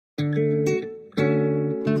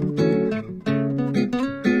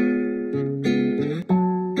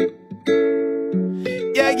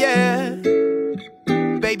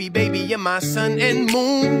sun and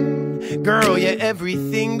moon. Girl, you're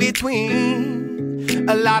everything between.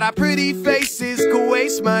 A lot of pretty faces could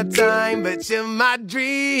waste my time, but you're my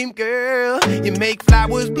dream, girl. You make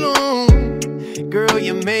flowers bloom. Girl,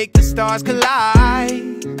 you make the stars collide.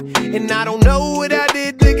 And I don't know what I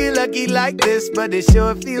did to get lucky like this, but it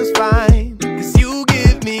sure feels fine. Cause you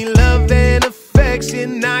give me love and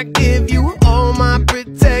affection, I give you all my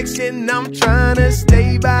protection. I'm trying to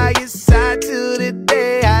stay by your side till the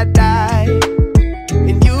day I die.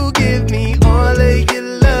 And you give me all of your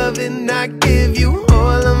love, and I give you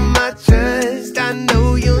all of my trust. I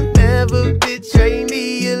know you'll never betray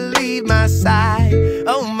me, you'll leave my side.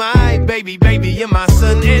 Oh my baby, baby, you're my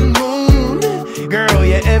sun and moon. Girl,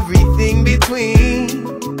 you're everything between.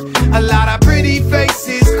 A lot of pretty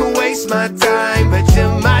faces could waste my time, but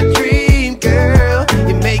you're my dream, girl.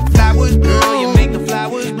 You make flowers bloom, you make the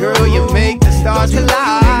flowers bloom. Girl, you make the stars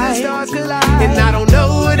collide. And I don't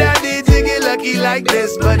know what I did to get lucky like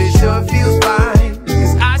this, but it sure feels fine.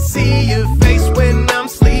 Cause I see your face when I'm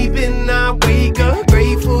sleeping, I wake up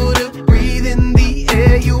grateful to breathe in the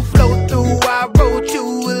air you float through. I wrote you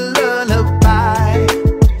a lullaby,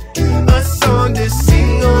 a song to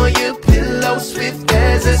sing on your pillow, swift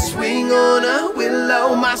as a swing on a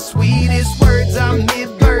willow. My sweetest words are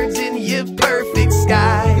mid-birds in your perfect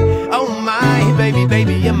sky. Oh my baby,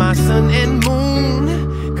 baby, you're my sun and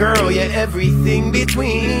moon. Girl, you're everything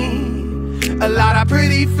between. A lot of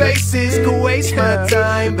pretty faces could waste my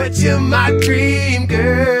time, but you're my dream,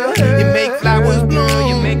 girl. You make flowers bloom,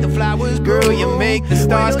 you make the flowers grow, you make the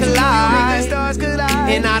stars collide.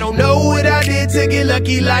 And I don't know what I did to get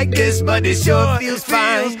lucky like this, but it sure feels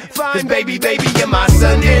fine. Cause baby, baby, you're my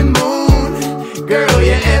sun and moon. Girl,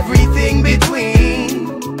 you're everything between.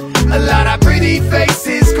 A lot of pretty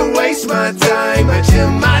faces could waste my time, but you're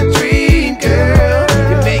my dream, girl.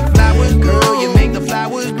 You make flowers grow, you make the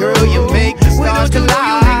flowers grow, you make the stars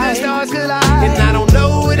collide. And I don't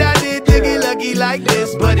know what I did to get lucky like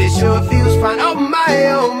this, but it sure feels fine. Oh my,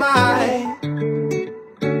 oh my,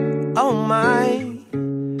 oh my,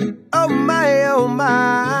 oh my, oh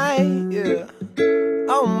my.